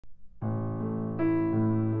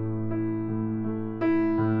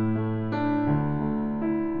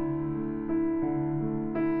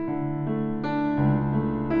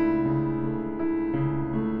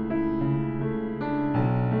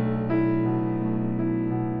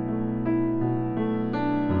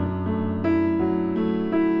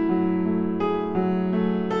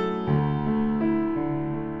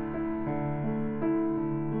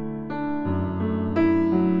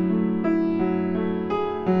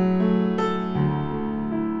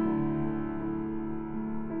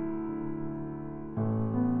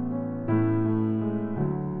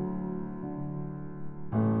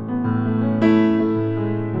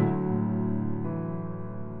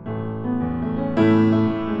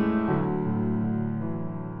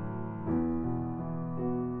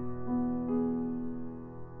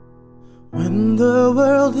When the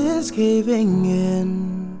world is caving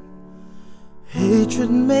in, hatred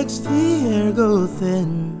makes the air go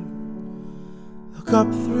thin. Look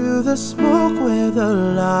up through the smoke where the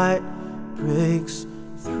light breaks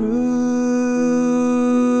through,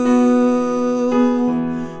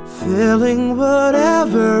 filling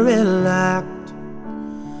whatever it lacked.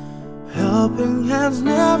 Helping hands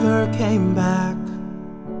never came back.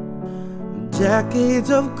 Decades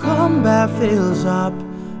of combat fills up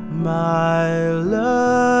my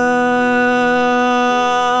lungs.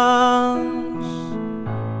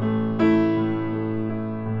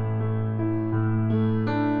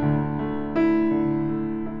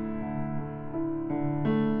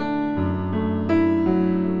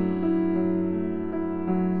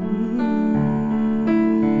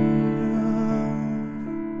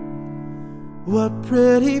 What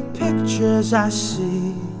pretty pictures I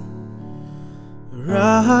see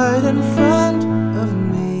right in front of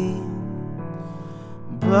me,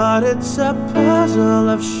 but it's a puzzle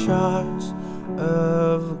of shards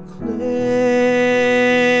of clay.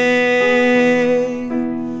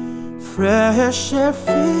 Fresh air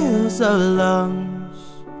fills the lungs,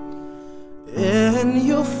 and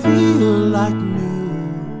you'll feel like new.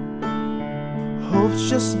 Hope's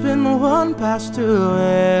just been one passed to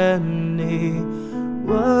anyone.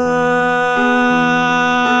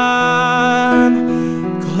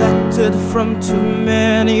 Collected from too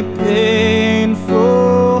many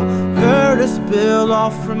painful hurts, built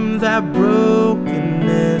off from that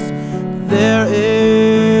brokenness. There is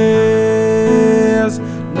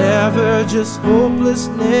never just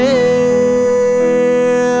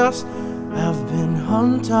hopelessness. I've been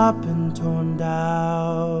hung up and torn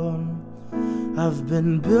down. I've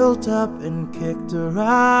been built up and kicked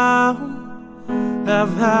around.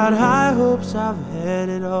 I've had high hopes, I've had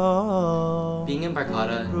it all. Being in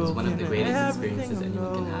Barcada is one of the greatest experiences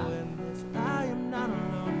anyone can have.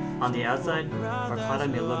 On the outside, Barcada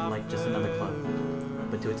may look like just another club,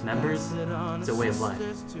 but to its members, it's a way of life.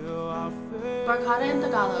 Barcada in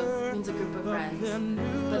Tagalog means a group of friends,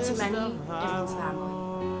 but to many, it means family.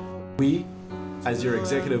 We, as your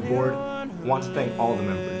executive board, want to thank all the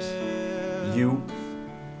members. You,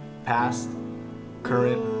 past,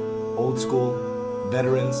 current, old school,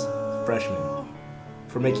 veterans, freshmen,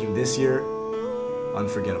 for making this year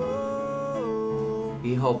unforgettable.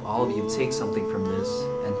 We hope all of you take something from this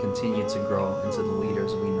and continue to grow into the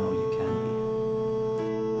leaders we know you can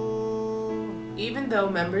be. Even though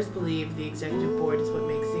members believe the executive board is what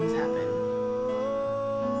makes things happen,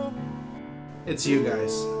 It's you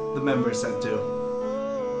guys, the members that do.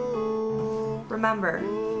 Remember,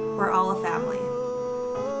 we're all a family.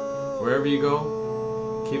 Wherever you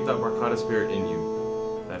go, keep that Barcada spirit in you.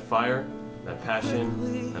 That fire, that passion,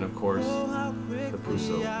 and of course, the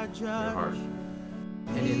puso, your heart.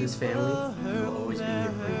 And in this family, we will always be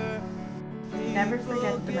here for you. Never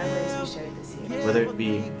forget the memories we shared this year. Whether it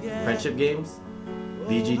be friendship games,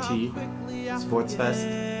 VGT, Sports Fest,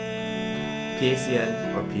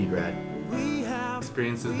 PACN, or PGrad.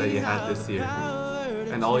 Experiences that you had this year,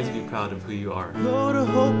 and always be proud of who you are. Go to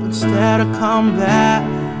hope instead of combat.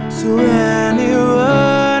 So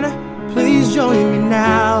anyone, please join me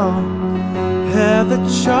now. Have the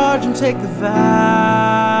charge and take the vow.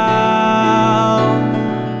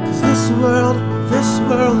 'Cause this world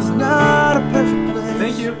is not a perfect place.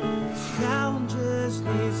 Thank you. Challenges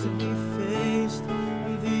need to be faced.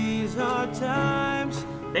 These are times.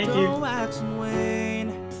 Thank you. Don't wax and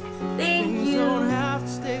wane. Thank Things you. don't have to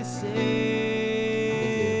stay the same.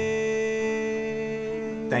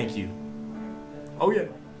 Thank you. Oh yeah.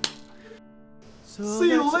 So See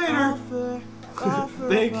you let's later. offer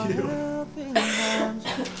Thank our you. helping hands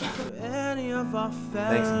to any of our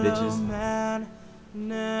Thanks, bitches. fellow man.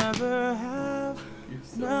 Never have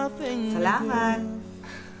nothing Salamat. to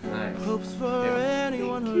Nice. give. Hopes for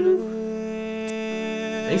anyone who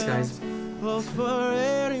lives. Thanks, guys. Hopes for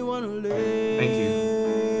anyone who lives. Thank you.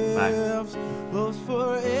 Bye. Hopes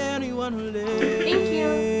for anyone who lives. Thank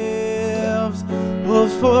you.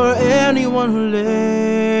 Hopes for anyone who lives.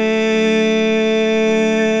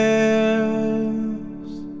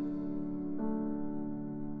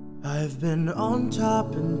 I've been on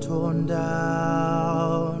top and torn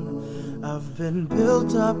down. I've been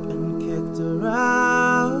built up and kicked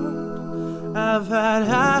around. I've had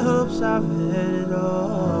high hopes, I've hit it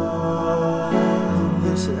all.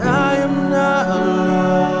 Yes, I am not alone.